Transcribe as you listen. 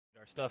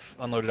our stuff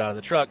unloaded out of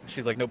the truck.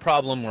 She's like, no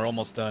problem, we're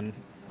almost done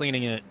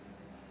cleaning it.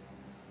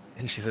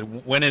 And she said,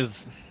 when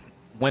is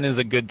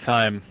a good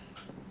time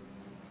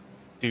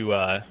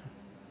to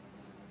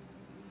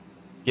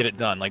get it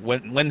done? Like,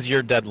 when's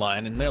your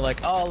deadline? And they're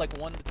like, oh, like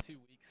 1 to 2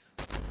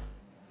 weeks.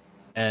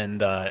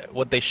 And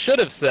what they should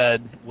have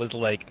said was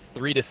like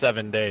 3 to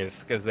 7 days,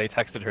 because they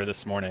texted her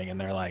this morning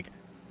and they're like,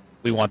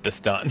 we want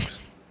this done.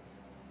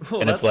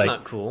 Well, and that's it's like,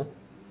 not cool.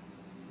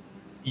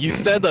 you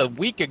said a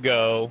week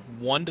ago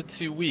 1 to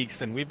 2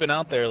 weeks, and we've been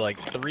out there like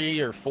 3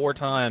 or 4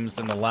 times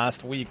in the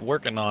last week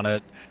working on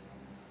it.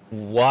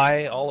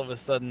 Why all of a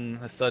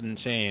sudden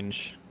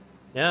change?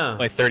 Yeah.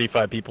 Like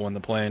 35 people in the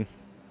plane,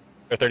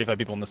 or 35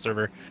 people in the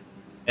server,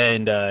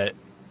 and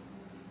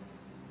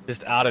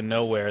just out of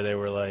nowhere they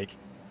were like,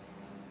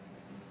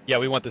 yeah,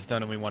 we want this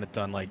done, and we want it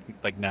done like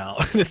now.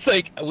 It's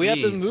like, we have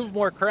to move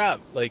more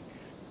crap. Like,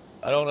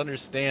 I don't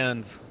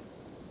understand.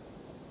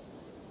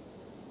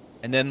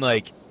 And then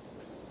like,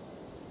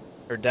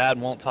 her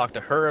dad won't talk to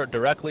her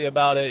directly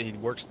about it. He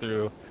works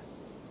through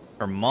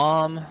her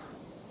mom.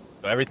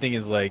 So everything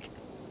is like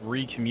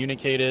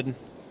recommunicated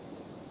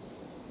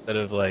instead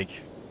of like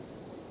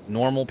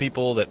normal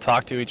people that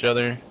talk to each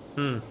other.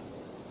 I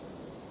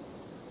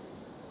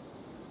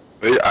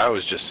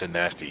was just send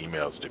nasty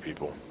emails to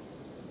people.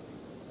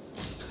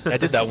 I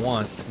did that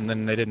once, and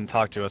then they didn't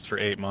talk to us for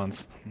 8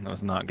 months. That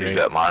was not great. Use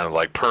that line of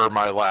like, per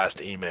my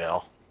last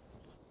email.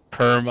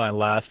 Per my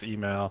last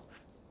email.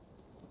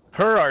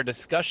 Per our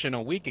discussion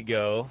a week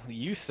ago,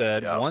 you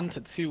said 1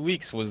 to 2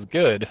 weeks was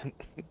good.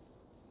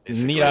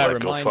 Need I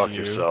remind you? Go fuck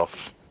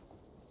yourself.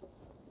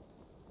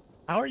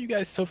 How are you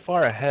guys so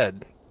far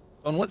ahead?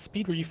 On what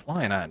speed were you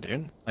flying at,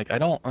 dude? Like, I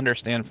don't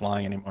understand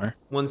flying anymore.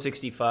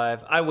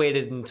 165. I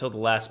waited until the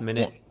last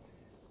minute.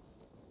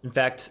 In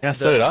fact, yeah,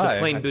 so did I. The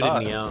plane booted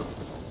me out.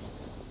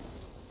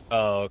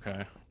 Oh,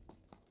 okay.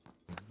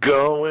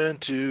 Going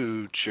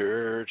to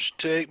church,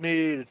 take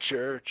me to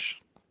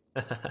church.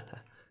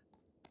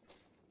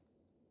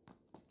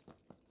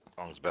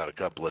 Song's about a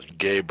couple of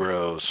gay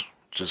bros,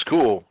 which is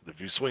cool if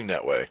you swing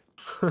that way.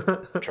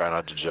 Try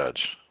not to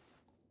judge.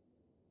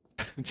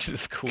 It's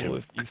just cool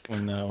if you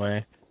swing that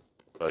way.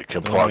 But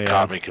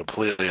caught me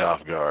completely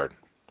off guard.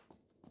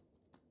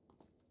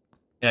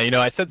 Yeah, you know,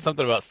 I said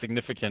something about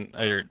significant,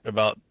 or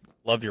about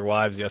love your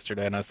wives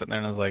yesterday, and I was sitting there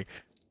and I was like,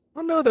 I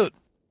don't know that.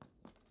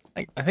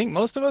 I think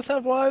most of us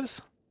have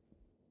wives.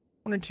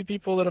 1 or 2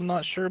 people that I'm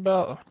not sure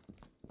about.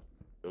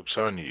 Joke's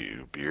on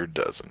you, beard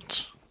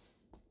doesn't.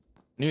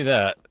 Knew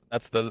that.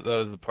 That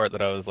was the part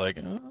that I was like,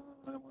 oh,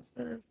 I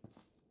wonder.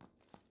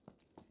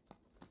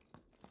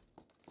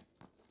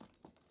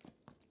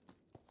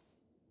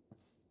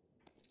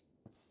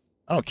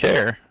 I don't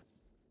care.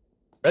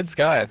 Red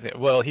Sky,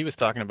 well, he was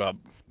talking about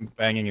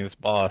banging his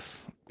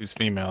boss, who's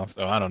female,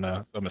 so I don't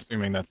know. So I'm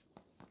assuming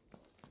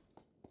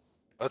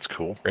that's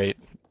cool. Great.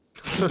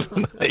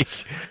 Like,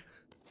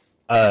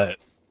 I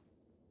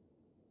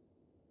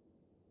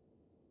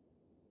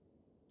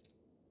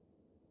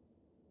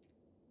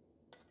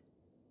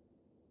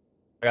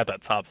got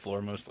that top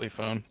floor mostly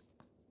phone.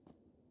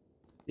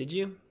 Did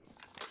you?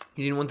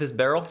 You didn't want this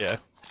barrel? Yeah.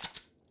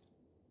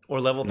 Or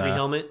level 3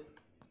 helmet?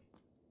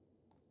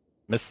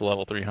 Missed the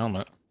level 3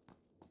 helmet.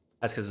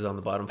 That's because it's on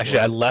the bottom floor. Actually,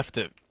 I left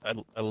it.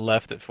 I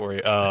left it for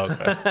you. Oh,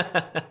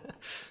 okay.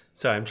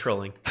 Sorry, I'm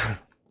trolling.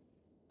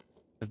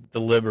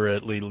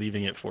 Deliberately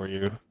leaving it for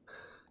you.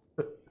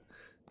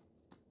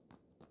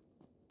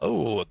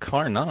 Oh, a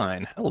car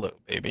 9. Hello,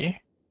 baby.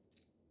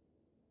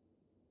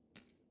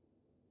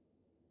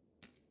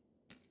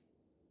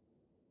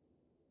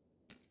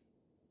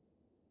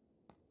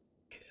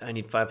 I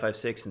need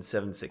 556 and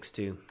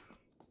 762.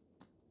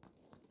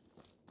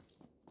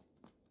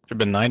 Should have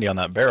been 90 on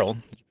that barrel.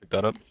 Did you pick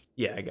that up?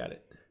 Yeah, I got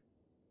it.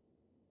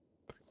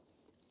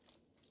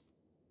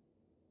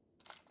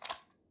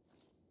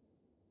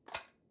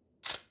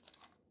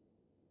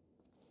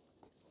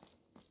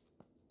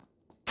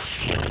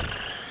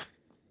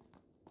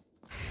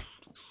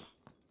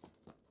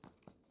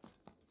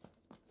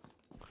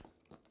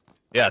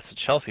 Yeah, so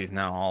Chelsea's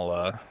now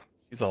all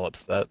she's all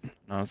upset. And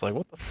I was like,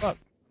 what the fuck?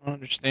 I don't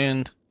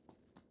understand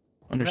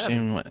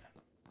what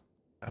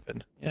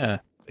happened. Yeah.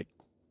 Like,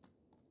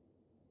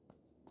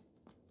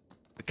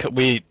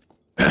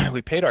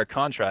 we paid our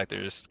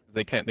contractors.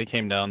 They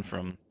came down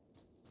from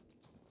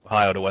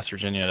Ohio to West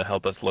Virginia to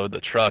help us load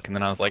the truck, and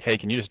then I was like, hey,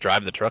 can you just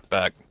drive the truck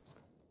back?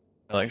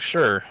 They're like,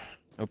 sure,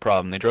 no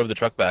problem. They drove the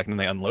truck back and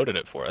then they unloaded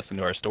it for us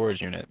into our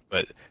storage unit.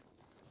 But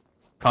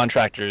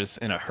contractors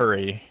in a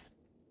hurry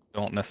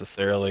don't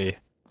necessarily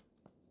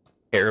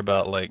care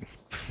about like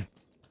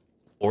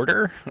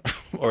order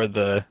or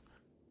the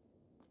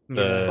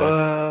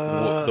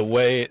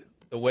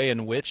way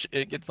in which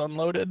it gets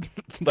unloaded.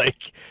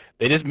 Like,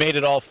 they just made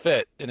it all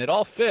fit, and it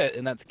all fit,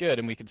 and that's good,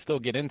 and we could still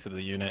get into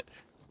the unit.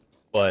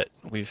 But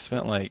we've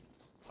spent like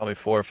probably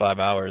 4 or 5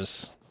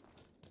 hours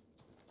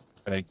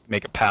trying to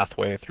make a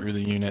pathway through the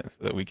unit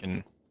so that we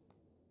can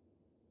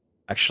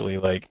actually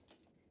like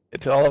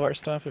get to all of our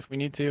stuff if we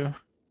need to.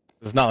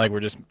 It's not like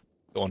we're just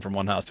going from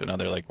one house to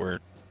another. Like, we're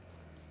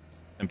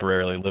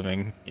temporarily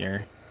living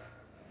here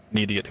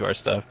need to get to our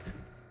stuff.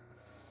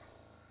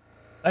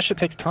 That shit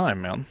takes time,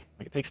 man.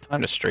 Like, it takes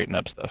time to straighten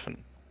up stuff. And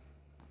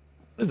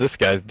what is this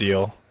guy's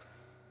deal?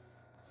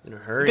 In a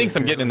hurry. He thinks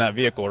I'm getting in that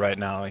vehicle right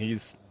now.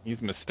 He's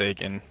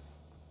mistaken.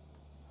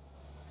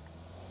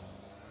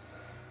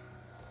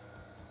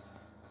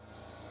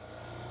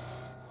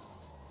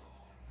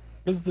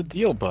 What's the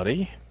deal,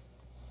 buddy?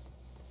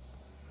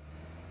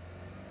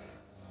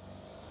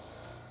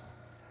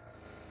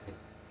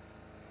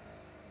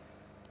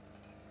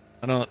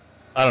 I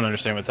don't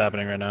understand what's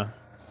happening right now.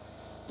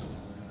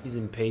 He's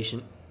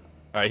impatient.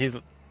 All right, he's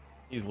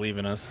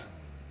leaving us.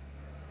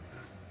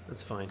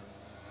 That's fine.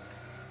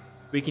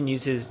 We can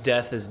use his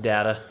death as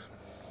data.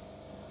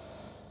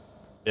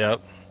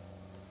 Yep.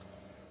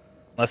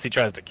 Unless he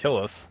tries to kill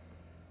us.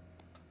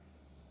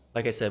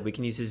 Like I said, we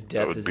can use his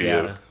death as be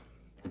data.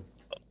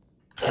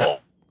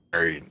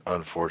 Very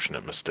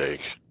unfortunate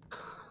mistake.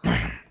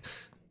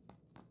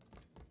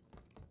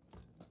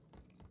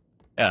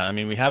 Yeah, I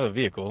mean, we have a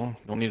vehicle.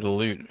 Don't need to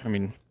loot. I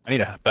mean, I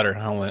need a better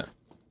helmet.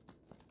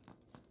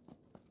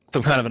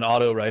 Some kind of an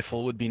auto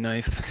rifle would be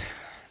nice.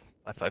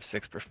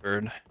 5.56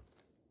 preferred. I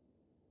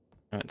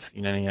haven't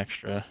seen any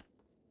extra.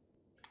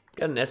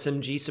 Got an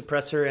SMG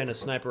suppressor and a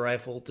sniper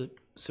rifle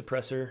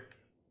suppressor.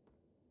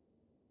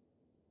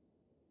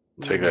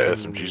 Take that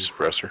SMG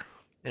suppressor.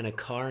 And a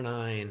Car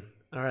 9.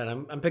 All right,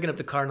 I'm picking up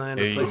the Car 9,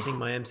 replacing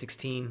my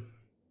M16.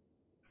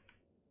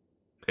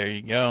 There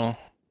you go.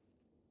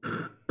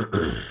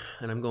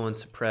 And I'm going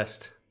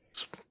suppressed.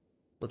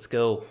 Let's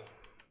go.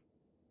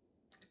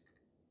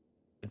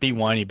 I'd be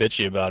whiny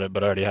bitchy about it,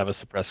 but I already have a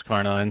suppressed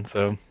Car 9,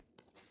 so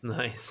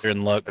Nice. you're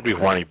in luck. I'd be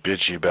whiny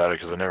bitchy about it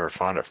because I never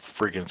find a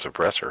freaking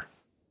suppressor.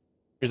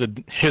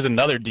 Here's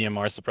another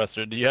DMR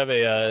suppressor. Do you have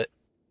a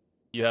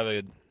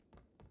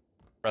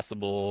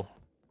pressable? Do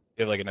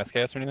you have like an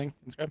SKS or anything?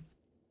 Inscribe?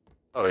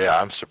 Oh yeah,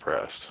 I'm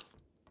suppressed.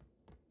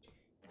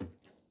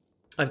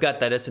 I've got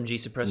that SMG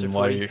suppressor And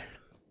for you.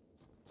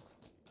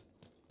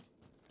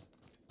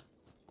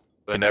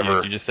 I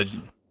never. You just said.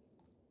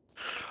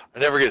 I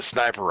never get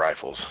sniper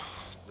rifles.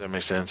 Does that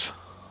make sense?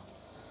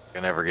 I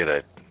never get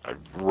I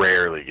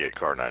rarely get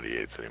Car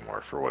 98s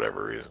anymore for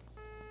whatever reason.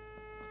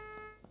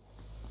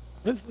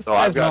 This So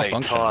I've guy's got a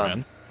malfunctioning, ton.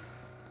 man.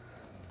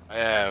 I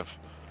have.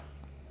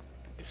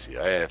 Let me see.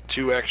 I have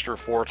 2 extra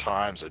 4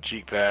 times, a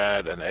cheek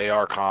pad, an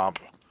AR comp,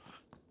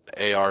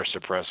 an AR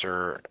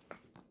suppressor,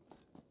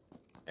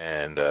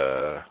 and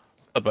What's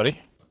up, buddy? You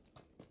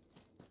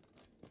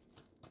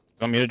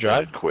want me to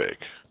drive?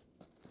 quick.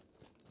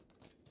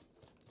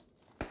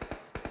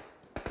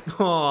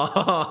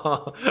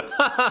 Aw.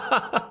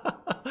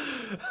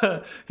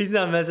 He's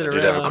not messing I around.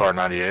 did have a Car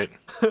 98.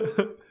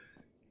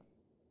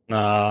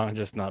 Nah, I'm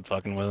just not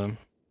fucking with him.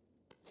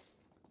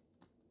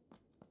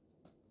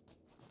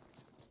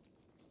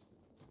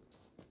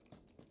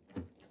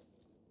 I'm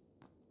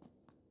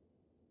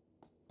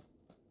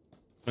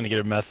gonna get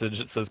a message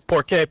that says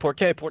 "Porque,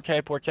 porque,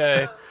 porque,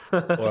 porque,"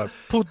 or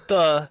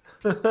 "Puta,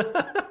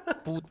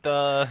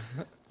 puta."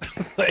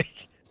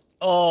 Like,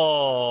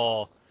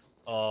 oh,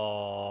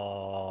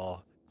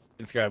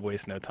 Inscribe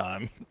waste no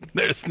time.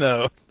 There's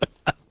no.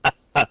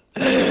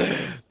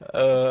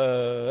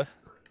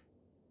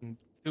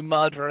 Tu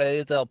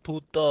madre del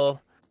puto,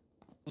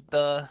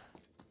 puta.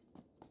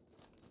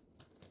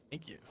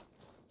 Thank you.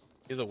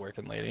 He's a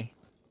working lady.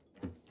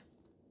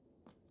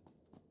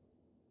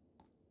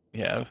 We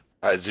have.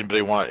 Does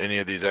anybody want any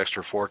of these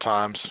extra 4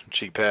 times?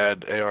 Cheek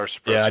pad, AR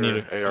suppressor, Yeah, I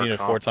need AR a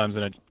comp? 4 times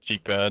in a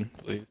cheek pad,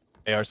 please.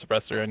 AR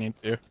suppressor, I need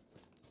to.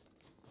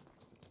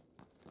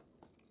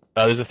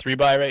 There's a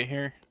 3x right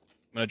here.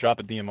 I'm gonna drop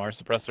a DMR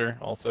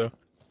suppressor also.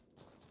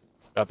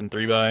 Dropping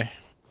 3x.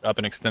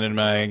 Dropping extended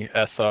mag,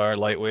 SR,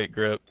 lightweight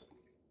grip.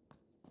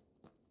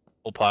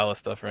 Whole pile of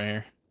stuff right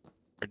here.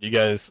 Or do you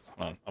guys?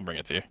 Hold on, I'll bring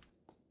it to you.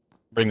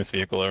 Bring this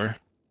vehicle over.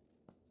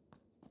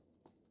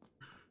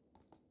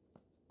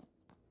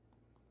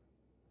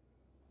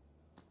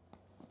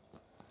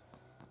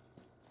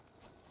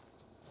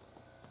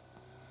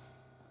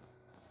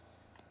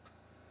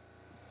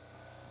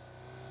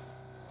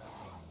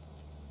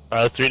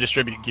 Alright, let's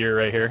redistribute gear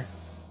right here.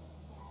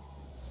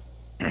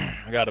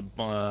 I got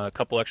a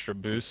couple extra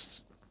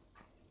boosts.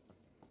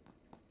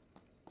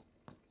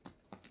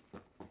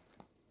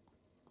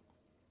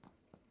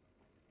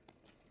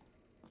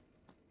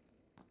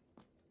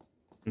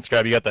 And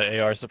Scrab, you got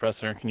the AR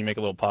suppressor. Can you make a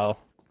little pile?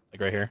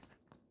 Like right here?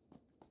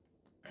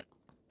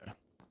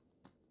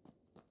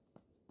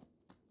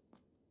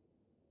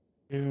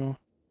 You.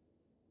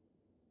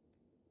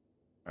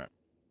 I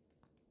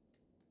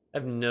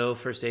have no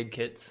first aid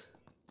kits.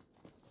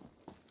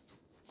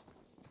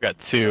 Got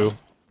 2.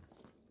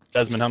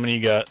 Desmond, how many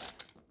you got?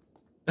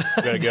 You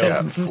gotta go.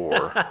 Yeah,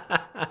 4.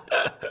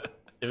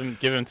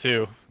 Give him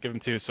 2. Give him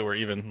 2 so we're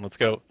even. Let's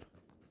go.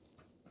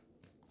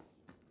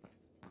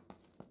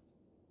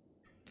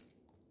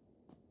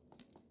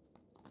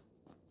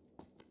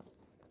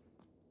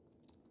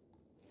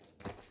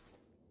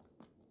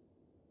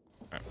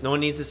 No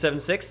one needs a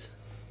 7.6?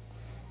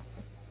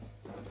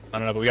 I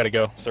don't know, but we gotta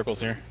go.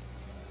 Circle's here.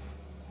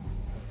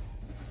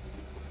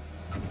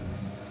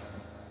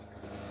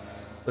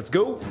 Let's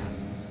go.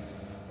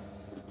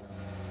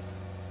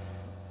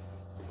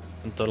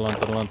 Oh,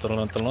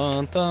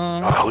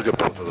 look at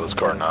both of those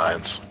car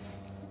 9s.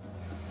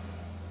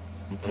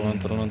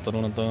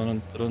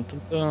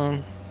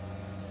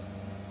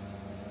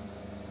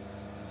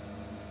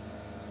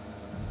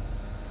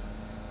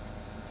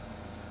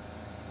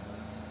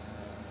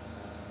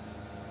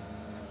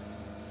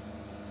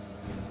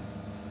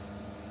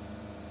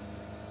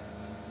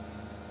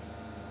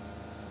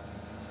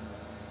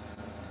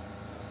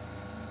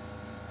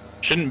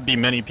 Shouldn't be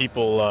many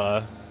people,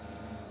 like...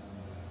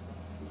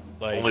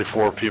 Only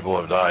 4 people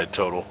have died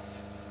total.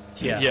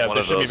 Yeah. Yeah, One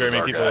there of shouldn't be those very is many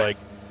our people, guy. like,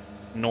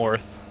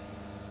 north,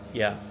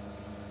 Yeah.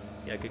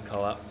 Yeah, good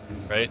call out.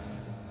 right?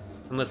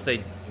 Unless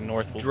they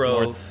North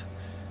drove. North.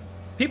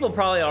 People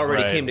probably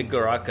already Right. came to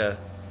Garaka.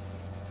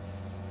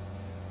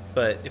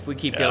 But if we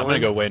keep Yeah, going, I'm gonna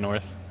go way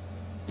north.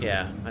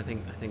 yeah, I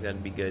think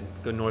that'd be good.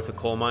 Go north of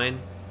Coal Mine,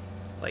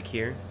 like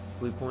here,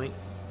 Blue Point.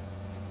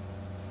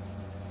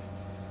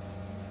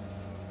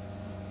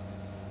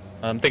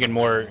 I'm thinking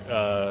more,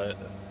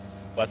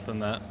 west than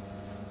that.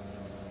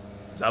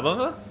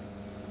 Zabava?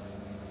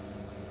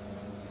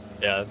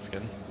 Yeah, that's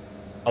good.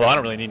 Although I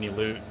don't really need any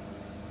loot.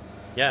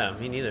 Yeah,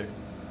 me neither.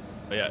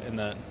 But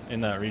yeah,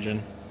 in that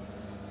region.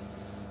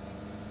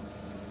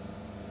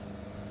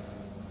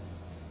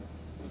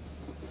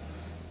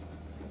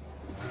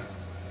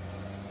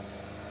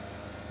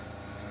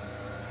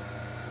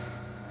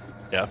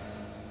 Yeah.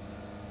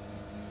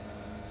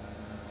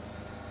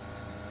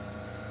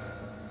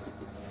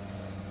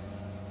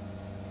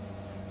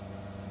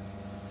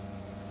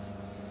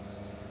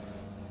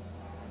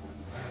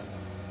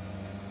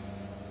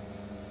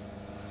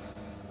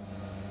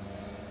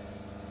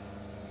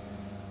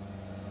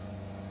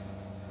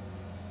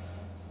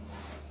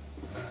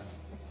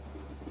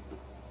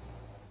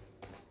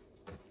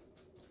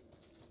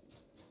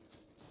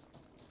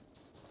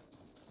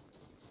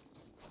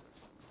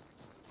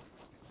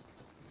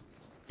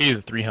 He used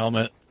a 3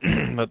 helmet,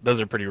 but those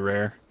are pretty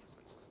rare.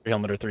 3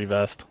 helmet or 3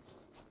 vest.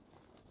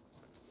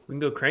 We can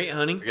go crate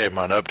hunting. I gave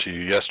mine up to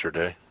you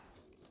yesterday.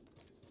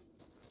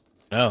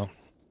 No.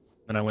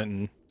 Then I went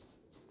and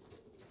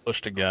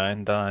pushed a guy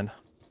and died.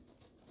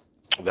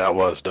 That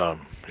was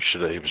dumb.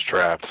 He was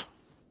trapped.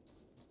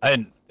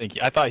 I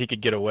thought he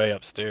could get away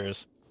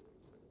upstairs.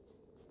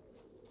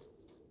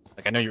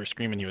 Like, I know you were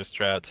screaming he was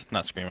trapped.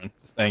 Not screaming.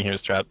 Saying he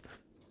was trapped.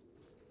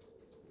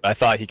 But I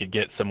thought he could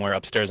get somewhere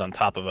upstairs on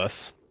top of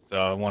us. So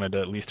I wanted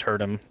to at least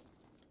hurt him.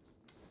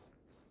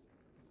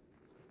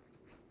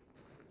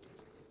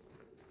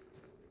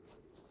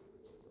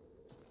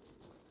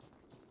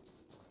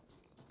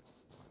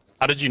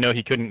 How did you know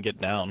he couldn't get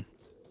down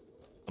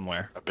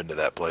somewhere? I've been to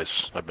that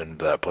place. I've been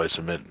to that place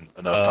enough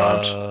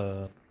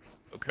times.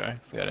 Okay.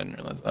 See, I didn't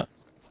realize that.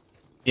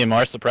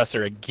 EMR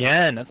suppressor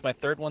again. That's my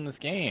 3rd one this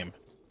game.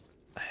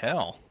 What the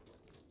hell?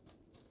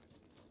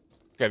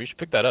 Yeah, you should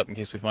pick that up in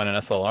case we find an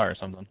SLR or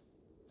something.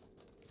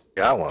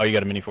 Got one. Oh, you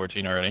got a Mini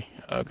 14 already.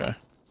 Okay.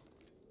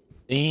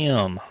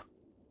 Damn.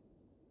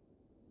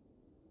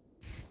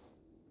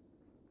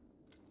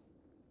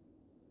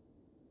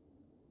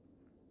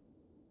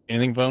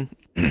 Anything, Phone?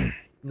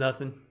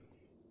 Nothing.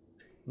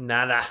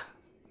 Nada.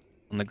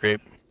 On the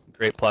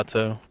Great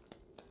Plateau.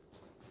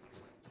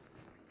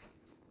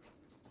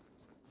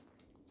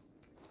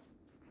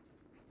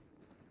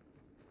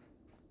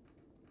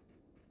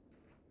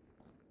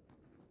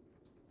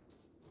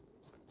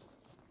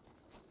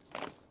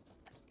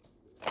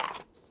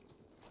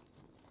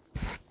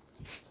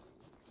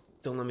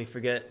 Don't let me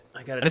forget.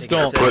 I gotta I just take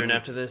a don't Excedrin put-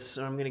 after this,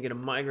 or I'm gonna get a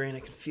migraine.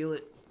 I can feel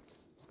it.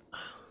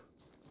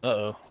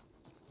 Uh-oh.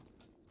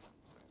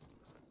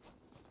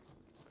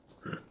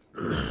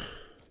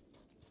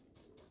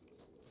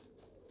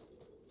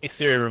 Hey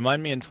Siri,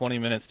 remind me in 20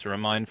 minutes to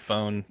remind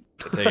Phone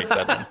to take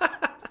Excedrin.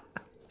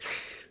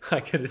 I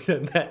could have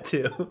done that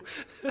too.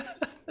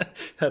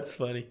 That's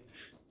funny.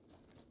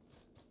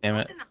 Damn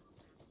it.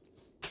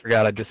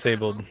 Forgot I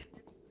disabled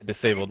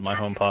my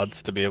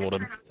HomePods to be able to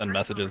send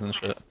messages and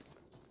shit.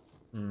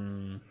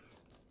 Hmm.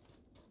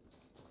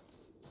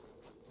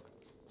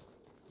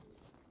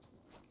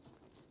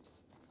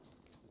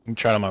 I can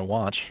try it on my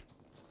watch.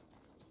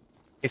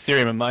 Hey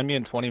Siri, remind me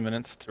in 20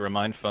 minutes to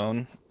remind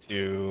Phone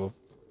to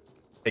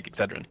take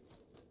Excedrin.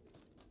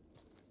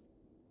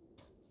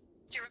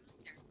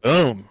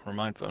 Boom!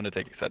 Remind Phone to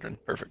take Excedrin.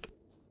 Perfect.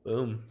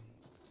 Boom.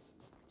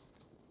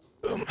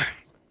 Boom.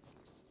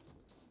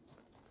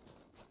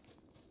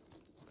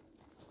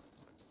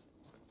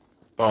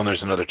 Oh, and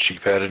there's another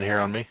cheek pad in here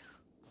on me.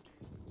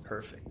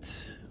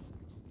 Perfect.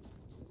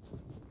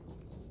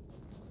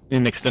 Need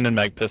an extended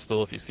mag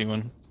pistol if you see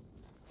one.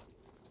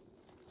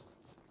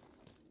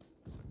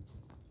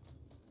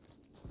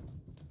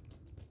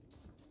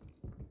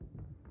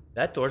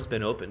 That door's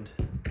been opened.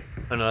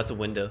 Oh no, that's a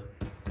window.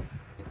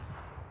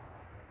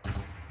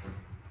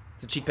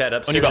 It's a cheek pad When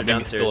upstairs you or about made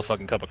me spill a downstairs.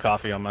 fucking cup of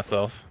coffee on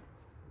myself.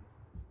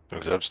 It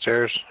was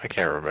upstairs. I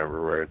can't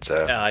remember where it's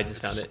at. Yeah, I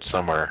just found It's it.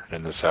 somewhere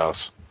in this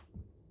house.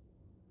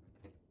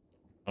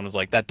 I was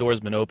like, that door's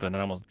been open, and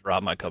I almost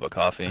dropped my cup of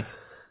coffee.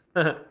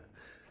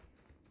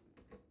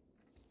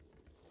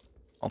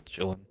 All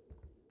chilling.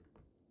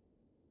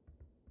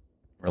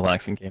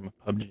 Relaxing game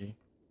of PUBG.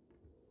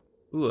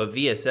 Ooh, a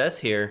VSS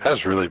here.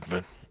 Has really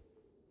been.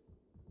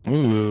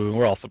 Ooh,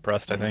 we're all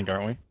suppressed, I think,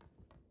 aren't we?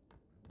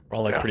 We're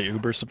all like Yeah. pretty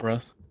uber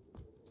suppressed.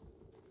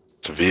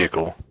 It's a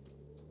vehicle.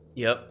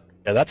 Yep.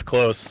 Yeah, that's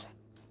close.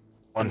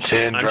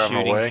 110 I'm driving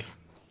shooting. away.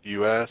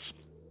 U.S.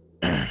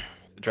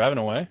 Driving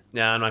away?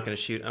 Nah, I'm not gonna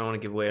shoot. I don't want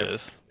to give away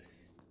Yes.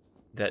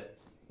 that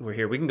we're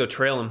here. We can go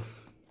trail him,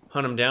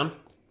 hunt him down.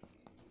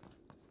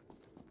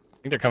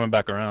 I think they're coming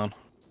back around.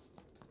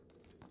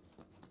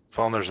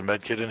 Phone, there's a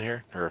med kit in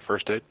here, or a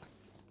first aid.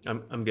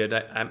 I'm good.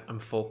 I'm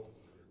full.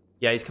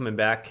 Yeah, he's coming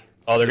back.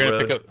 Oh, they're to the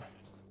gonna road.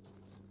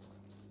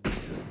 pick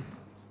up.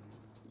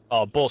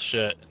 Oh,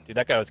 bullshit. Dude,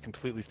 that guy was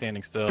completely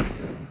standing still.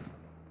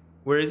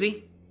 Where is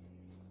he?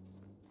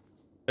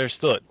 They're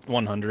still at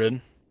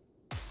 100.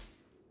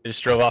 They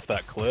just drove off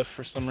that cliff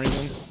for some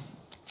reason.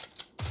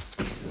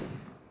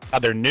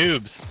 God, they're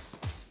noobs.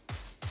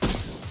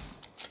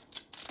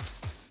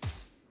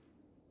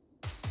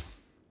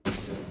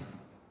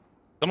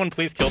 Someone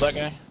please kill that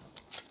guy.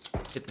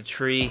 Hit the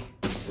tree.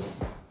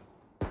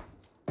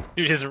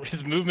 Dude,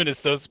 his movement is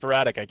so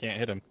sporadic, I can't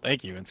hit him.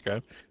 Thank you,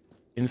 Inscribe.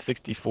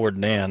 In64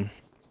 Dan.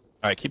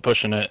 Alright, keep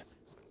pushing it.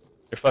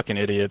 You're fucking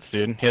idiots,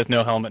 dude. He has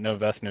no helmet, no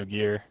vest, no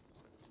gear.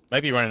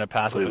 Might be running a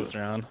pacifist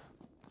around.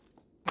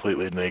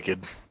 Completely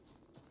naked.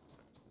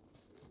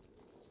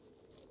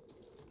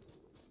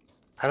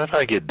 How did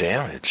I get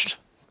damaged?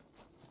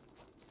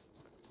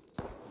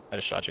 I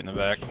just shot you in the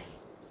back.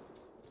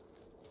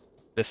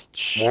 Just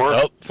More?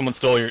 Oh, someone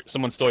stole your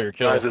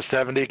kill. Guys at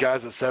 70,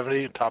 guys at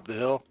 70, top of the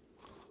hill.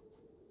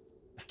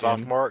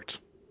 Soft marked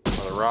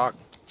on the rock.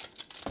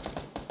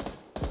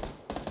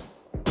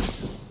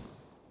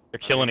 They're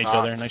killing each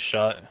other. Knocked. Nice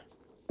shot.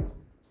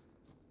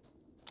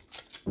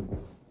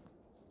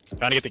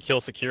 Trying to get the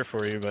kill secure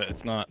for you, but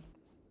it's not.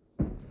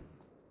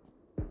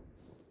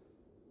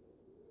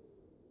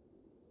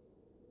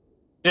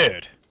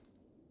 Dude,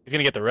 he's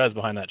gonna get the res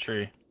behind that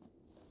tree.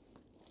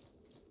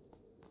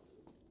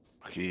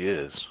 Like he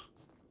is.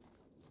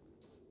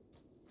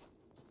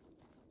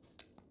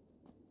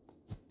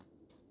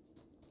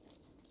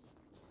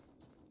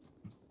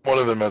 One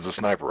of them has a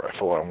sniper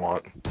rifle I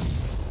want.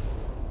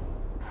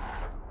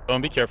 Oh,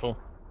 and be careful.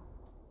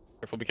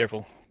 Careful, be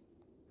careful.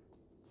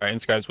 Alright,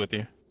 Inscribe's with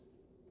you.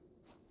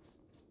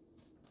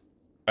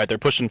 Alright, they're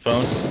pushing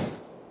phone.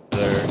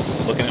 They're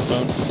looking at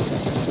phone.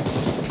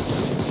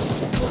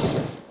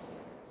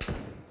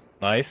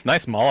 Nice,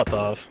 nice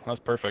Molotov. That's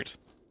perfect.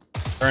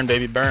 Burn,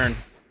 baby, burn.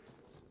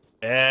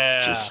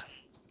 Yeah. Just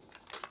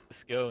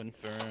Let's go,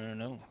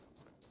 Inferno. One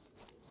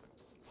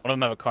of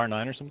them have a car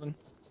 9 or something?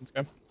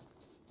 Inscribe.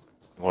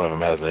 one of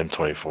them has an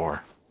M24.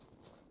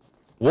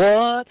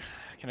 What?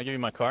 Can I give you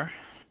my car?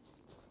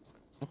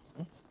 There's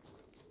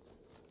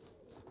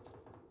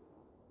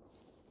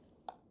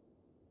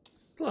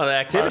a lot of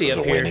activity Mine up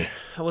was a here. Winnie.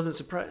 I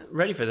wasn't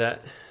ready for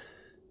that.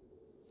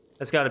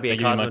 That's got to be I a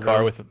give you my Cosmodrome.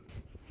 car with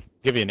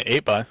give you an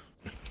 8x.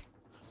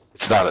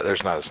 It's not.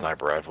 There's not a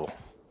sniper rifle.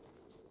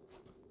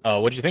 Oh,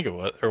 what did you think it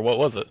was? Or what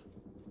was it?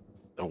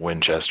 A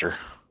Winchester.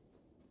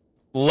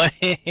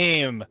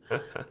 Lame.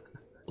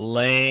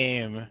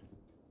 Lame.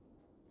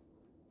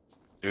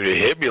 Dude, it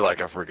hit me like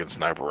a freaking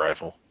sniper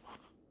rifle.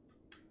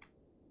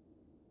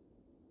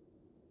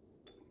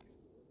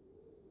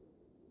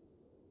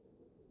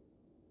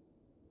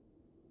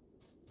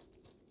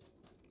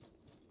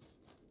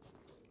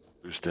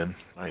 Houston,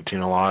 19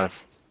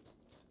 alive.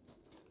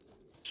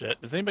 Shit.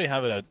 Does anybody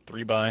have a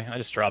 3x? I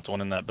just dropped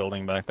one in that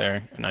building back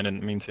there, and I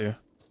didn't mean to.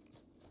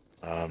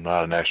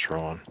 Not an extra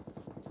one.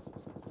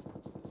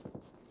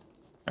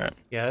 Alright.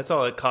 Yeah, that's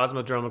all at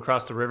Cosmodrome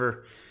across the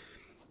river.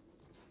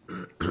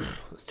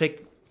 Let's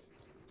take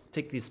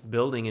this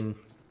building and...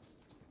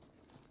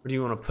 Where do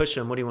you want to push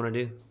them? What do you want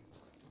to do?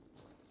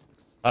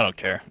 I don't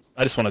care.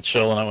 I just want to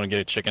chill and I want to get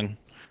a chicken.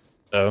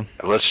 So,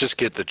 Let's just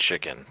get the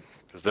chicken,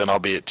 because then I'll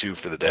be at 2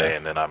 for the day,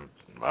 and then I'm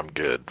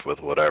good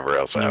with whatever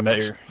else you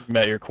happens.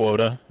 met your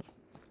quota.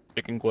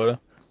 Chicken quota.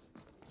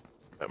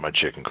 At my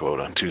chicken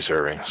quota, 2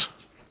 servings.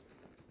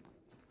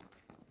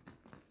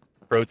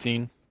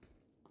 Protein.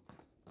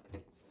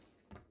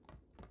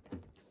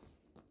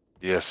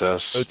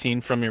 VSS.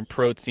 Protein from your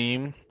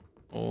protein.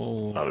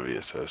 Oh. Not a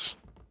VSS.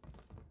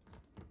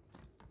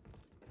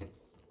 Did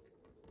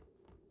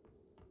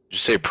you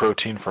say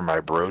protein for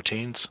my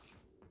proteins?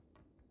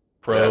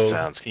 That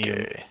sounds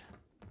gay.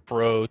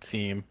 Pro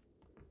team.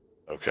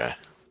 Okay.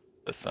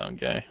 That sound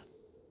gay.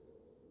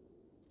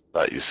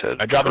 Thought you said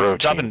I drop it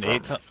protein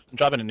I'm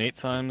dropping it 8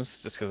 times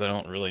just because I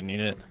don't really need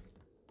it.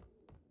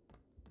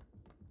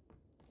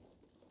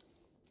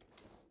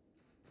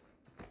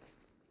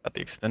 Got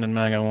the extended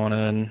mag I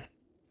wanted.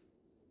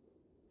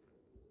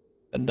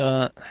 And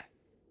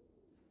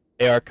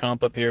AR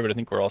comp up here, but I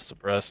think we're all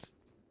suppressed.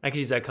 I could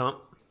use that comp.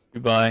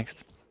 Goodbye.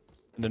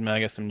 Extended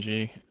mag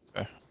SMG.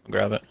 Okay, I'll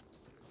grab it.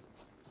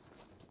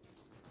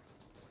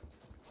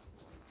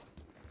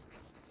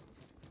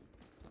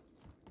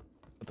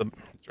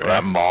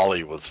 That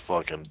Molly was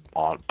fucking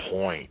on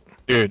point.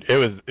 Dude,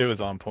 it was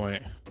on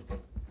point.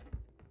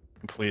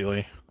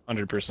 completely.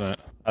 100%.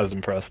 I was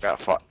impressed. I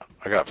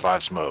got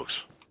 5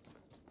 smokes.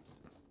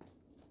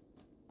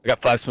 I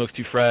got 5 smokes,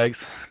 2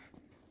 frags.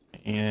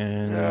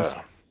 And...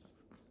 Yeah.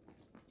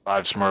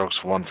 5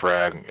 smokes, 1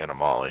 frag, and a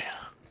molly.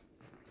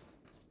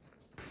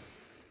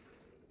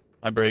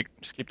 I break.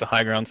 Just keep the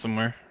high ground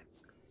somewhere.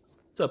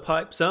 What's up,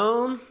 Hype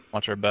Zone?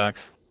 Watch our backs.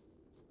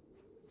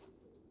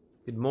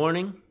 Good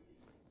morning.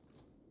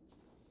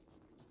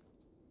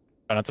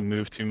 Try not to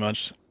move too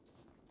much.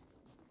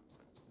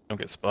 Don't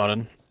get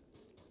spotted.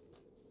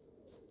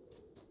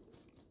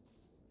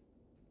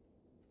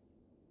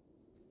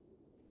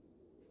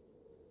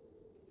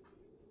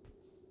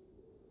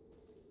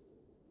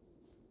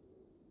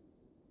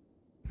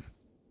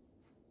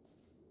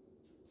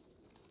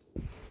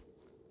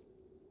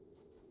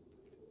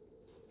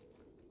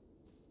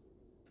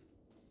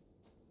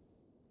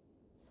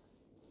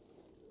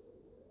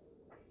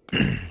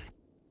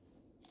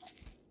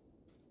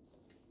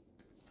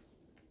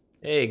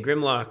 Hey,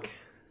 Grimlock.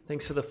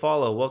 Thanks for the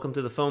follow. Welcome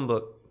to the phone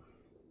book.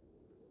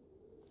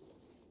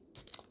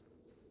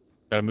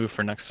 Gotta move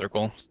for next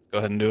circle. Go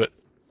ahead and do it.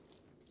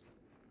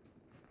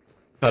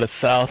 Got it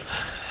south.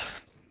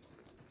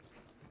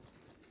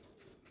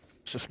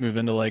 Let's just move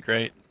into like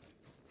right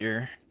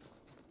here.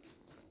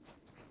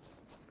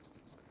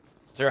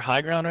 Is there a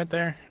high ground right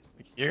there?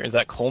 Like here? Is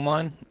that coal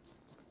mine?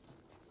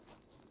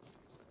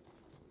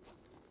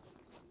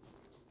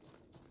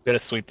 Gotta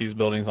sweep these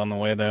buildings on the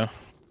way though.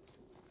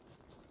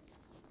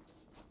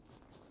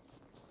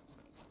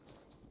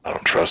 I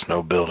don't trust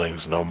no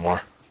buildings no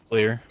more.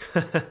 Clear.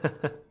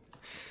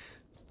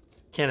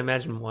 Can't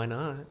imagine why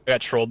not. I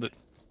got trolled.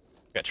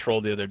 Got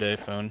trolled the other day,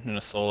 phone in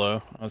a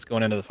solo. I was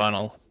going into the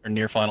final or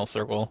near final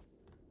circle.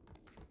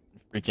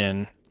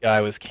 Freaking guy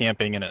was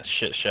camping in a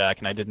shit shack,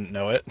 and I didn't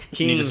know it.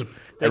 King,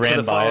 I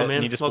ran by it, man.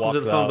 and he just Welcome walks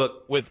to the phone out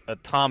book. with a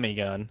Tommy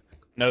gun,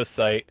 no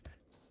sight.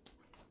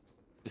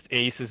 Just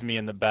aces me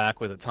in the back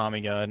with a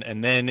Tommy gun,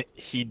 and then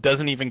he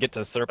doesn't even get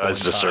to circle.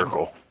 That's the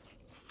circle.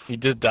 He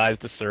just dies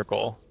to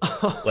circle.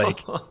 Like,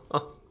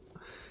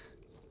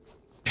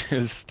 it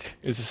was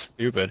just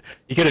stupid.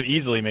 He could have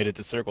easily made it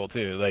to circle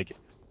too. Like, it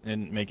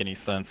didn't make any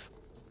sense.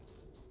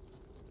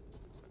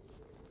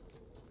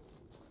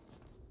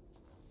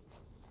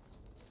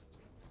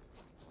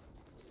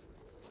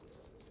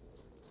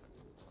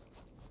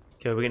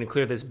 Okay, we're gonna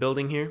clear this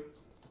building here.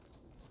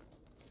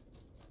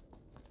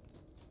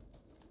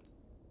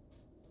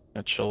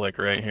 Gonna chill like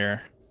right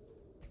here.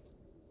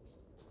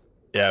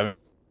 Yeah.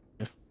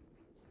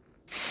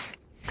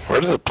 Where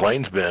have the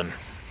planes been?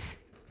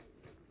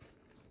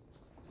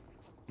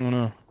 I don't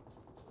know.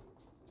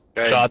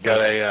 Okay, Shots got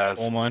at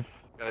coal mine.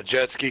 got a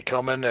jet ski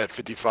coming at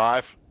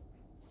 55.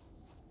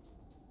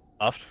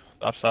 Stop.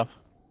 Stop.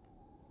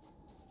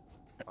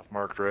 Off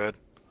marked red.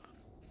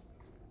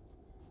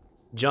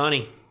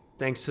 Johnny,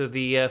 thanks for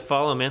the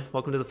follow, man.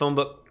 Welcome to the phone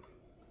book.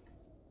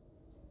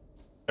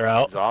 They're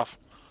out. He's off.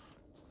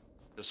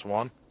 Just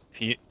one.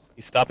 He's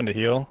stopping to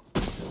heal.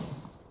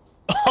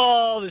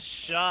 Oh, the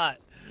shot!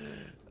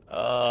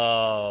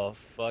 Oh,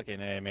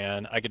 fucking A,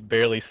 man. I could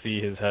barely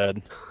see his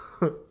head.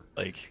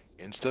 Like,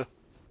 Insta?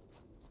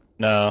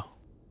 no.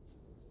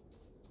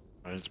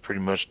 He's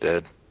pretty much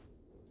dead.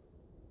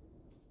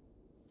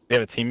 They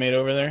have a teammate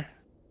over there?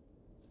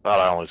 Thought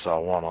I only saw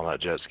one on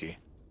that jet ski.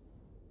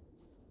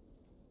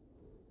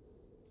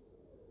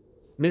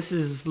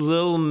 Mrs.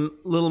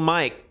 Little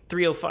Mike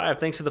 305,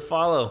 thanks for the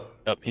follow.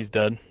 Yep, he's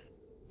dead.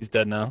 He's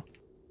dead now.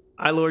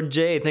 iLord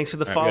J, thanks for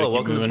the All right, we follow. gotta keep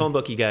Welcome to the moving. phone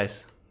book, you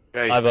guys.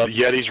 Hey, I've up.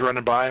 Yeti's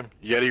running by him.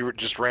 Yeti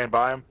just ran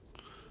by him.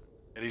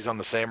 Yeti's on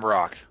the same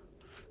rock.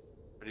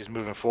 But he's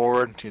moving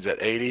forward. He's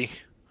at 80. See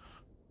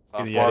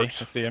Off the Yeti.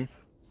 marked. I see him.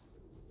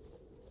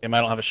 Him,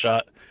 I don't have a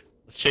shot.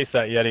 Let's chase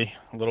that Yeti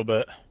a little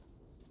bit.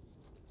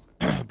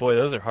 Boy,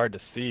 those are hard to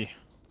see.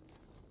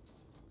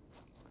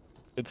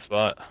 Good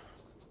spot.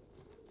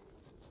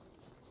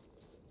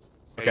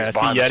 Hey, Okay, I he's see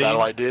behind the Yeti.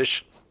 satellite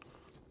dish.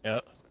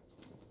 Yep.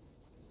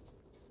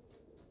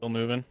 Still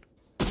moving.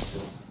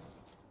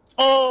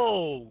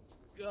 Oh,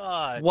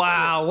 God.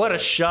 Wow, what a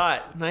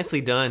shot.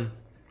 Nicely done.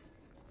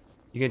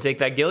 You gonna take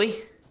that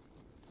ghillie?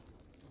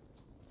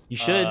 You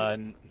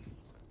should.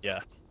 Yeah.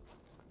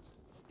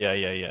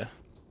 Yeah.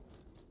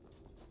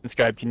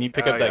 Scribe, can you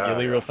pick up that Yeah,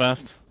 ghillie yeah. real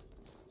fast?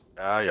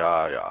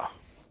 Yeah.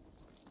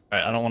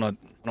 Alright, I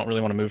don't really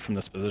want to move from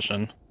this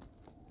position.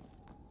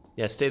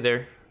 Yeah, stay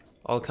there.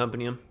 I'll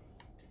accompany him.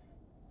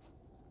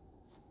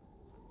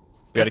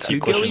 We gotta Two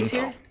keep pushing. ghillies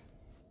here?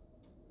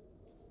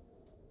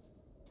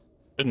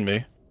 Shouldn't be.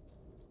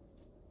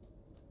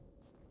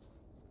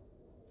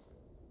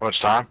 How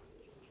much time?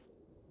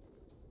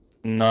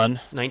 None.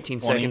 19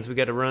 20. seconds, we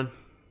gotta run.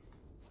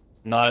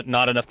 Not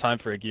enough time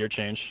for a gear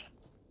change.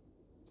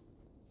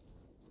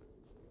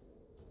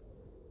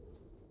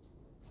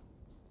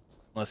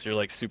 Unless you're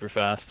like super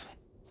fast.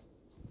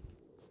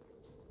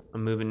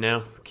 I'm moving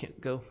now. Can't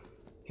go.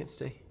 Can't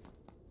stay.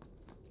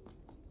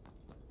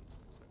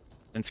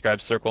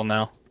 Inscribe circle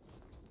now.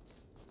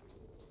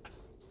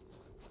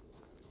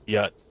 You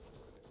got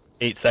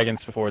 8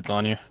 seconds before it's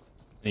on you. And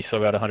you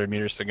still got 100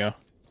 meters to go.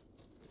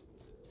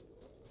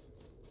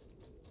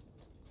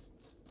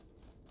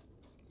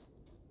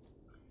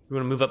 You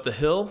want to move up the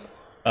hill?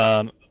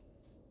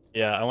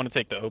 Yeah, I want to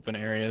take the open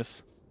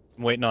areas.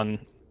 I'm waiting on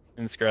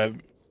Inscribe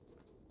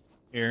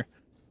here.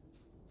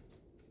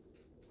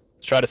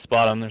 Let's try to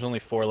spot them. There's only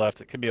 4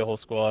 left. It could be a whole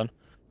squad.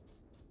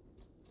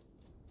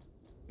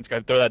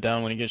 Inscribe, throw that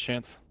down when you get a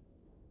chance.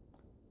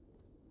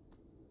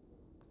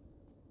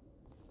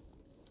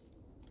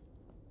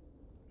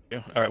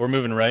 All right, we're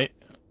moving right.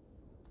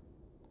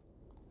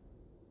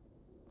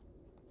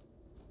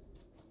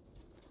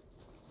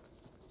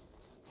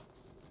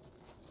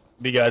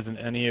 Be guys in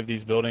any of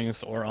these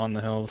buildings or on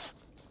the hills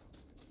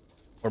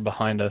or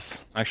behind us.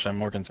 Actually, I'm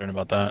more concerned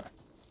about that.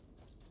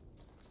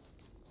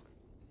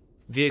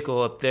 Vehicle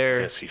up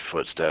there. I see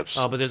footsteps.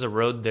 Oh, but there's a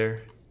road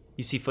there.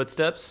 You see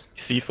footsteps?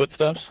 You see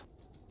footsteps?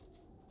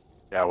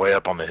 Yeah, way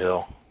up on the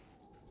hill.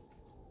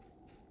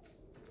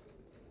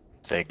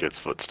 I think it's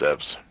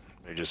footsteps.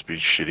 May just be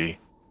shitty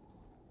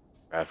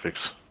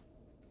graphics.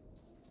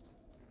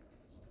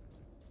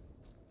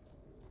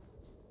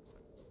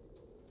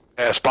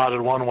 Yeah, I spotted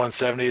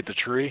 170 at the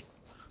tree.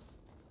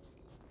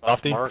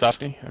 Softy? Marked.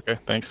 Softy? Okay,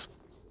 thanks.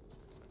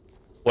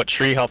 What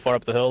tree? How far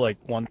up the hill? Like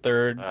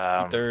 1/3,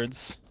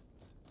 2/3?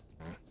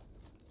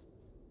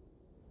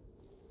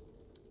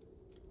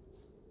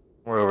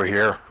 We're over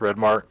here, red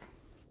mark.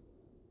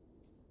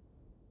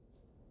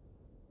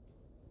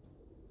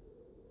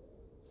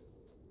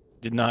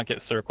 Did not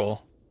get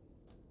circle.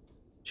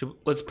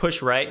 Let's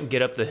push right and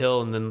get up the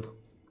hill, and then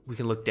we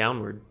can look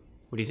downward.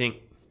 What do you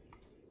think?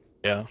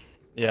 Yeah.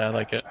 Yeah, I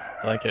like it.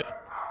 I like it.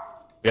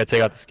 We gotta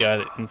take out this guy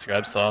that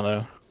Inscribe saw,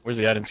 though. Where's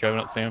the ad Inscribe? I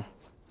don't see him.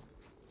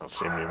 I don't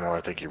see him anymore.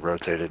 I think he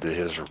rotated to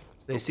his.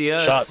 They see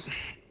us. Shot.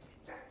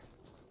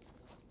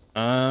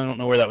 I don't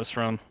know where that was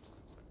from.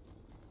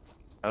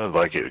 Sounded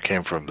like it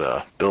came from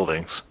the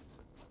buildings.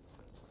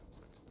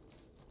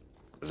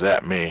 Was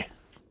that me?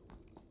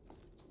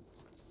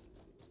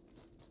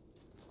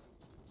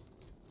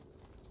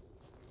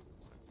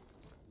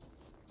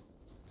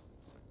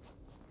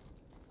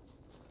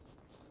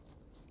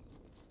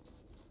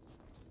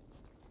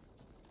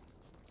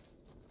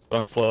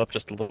 Gonna slow up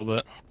just a little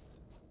bit.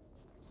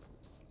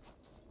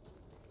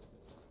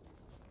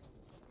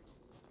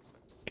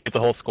 It's a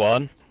whole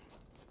squad?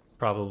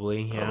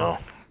 Probably, I don't yeah. know.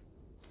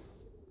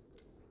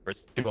 Or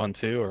it's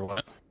 2-on-2 or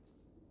what?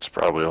 It's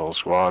probably a whole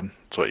squad.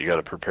 That's what you got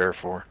to prepare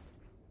for.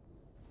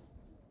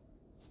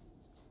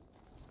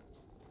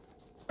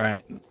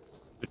 Alright. We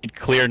need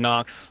clear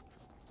knocks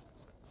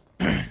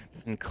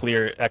and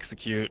clear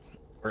execute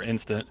or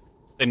instant.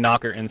 Say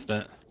knock or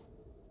instant.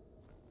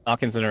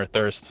 Knock instant or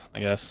thirst, I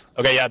guess.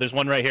 Okay, yeah, there's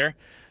one right here.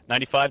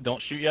 95,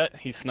 don't shoot yet.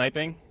 He's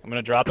sniping. I'm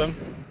gonna drop him.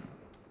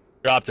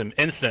 Dropped him.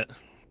 Instant.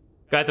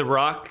 Guy at the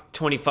rock,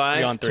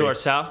 25 to our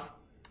south.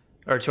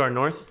 Or to our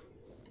north.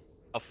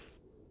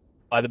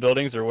 By the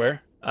buildings or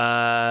where?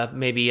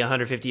 Maybe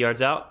 150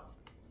 yards out.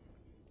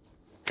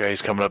 Okay,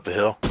 he's coming up the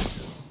hill.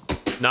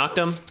 Knocked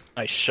him.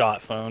 Nice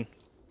shot, phone.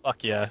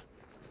 Fuck yeah.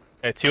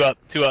 Okay, 2 up,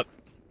 2 up.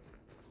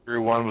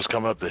 Drew 1 was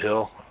coming up the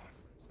hill.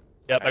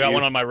 Yep, I got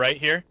one on my right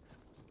here.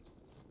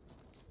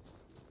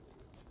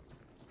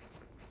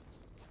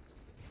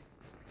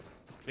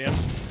 See him?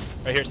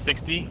 Right here,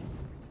 60.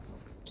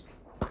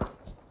 Got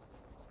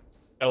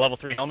a level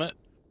 3 helmet.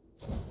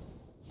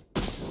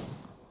 You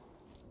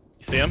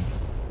see him?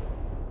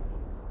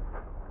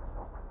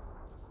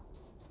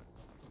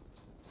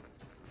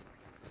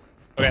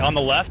 Okay, on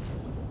the left,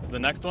 the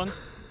next one.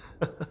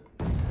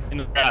 In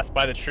the grass,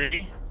 by the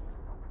tree.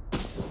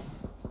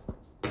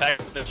 Back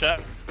to the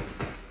chest.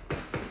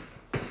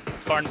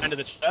 Far end of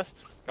the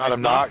chest. Got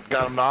him knocked,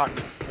 got him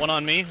knocked. One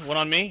on me, one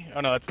on me.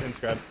 Oh no, that's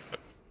Inscribe.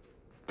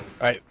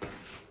 Alright.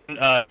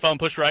 Phone,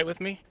 push right with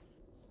me.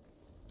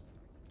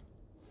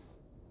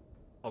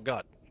 Oh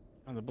god.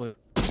 On the blue.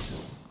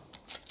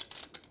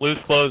 Blue's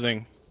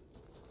closing.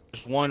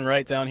 There's one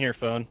right down here,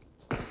 phone.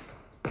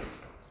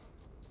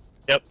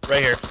 Yep,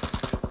 right here.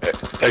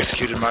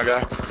 Executed my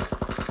guy.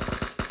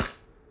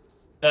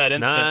 That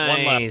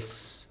instant,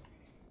 Nice.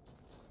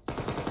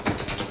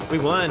 We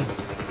won.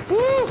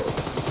 Woo!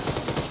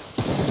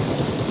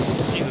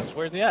 Jesus,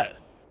 where's he at?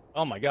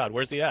 Oh my god,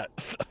 where's he at?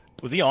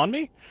 Was he on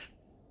me?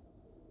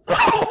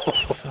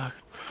 Fuck.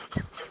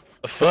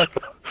 The fuck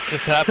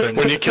just happened?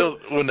 When you killed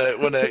when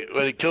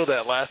he killed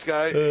that last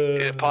guy,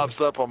 it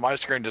pops up on my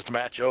screen just to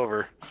match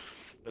over,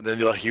 and then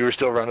you were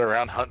still running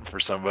around hunting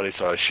for somebody,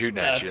 so I was shooting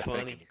at you. That's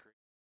funny. thinking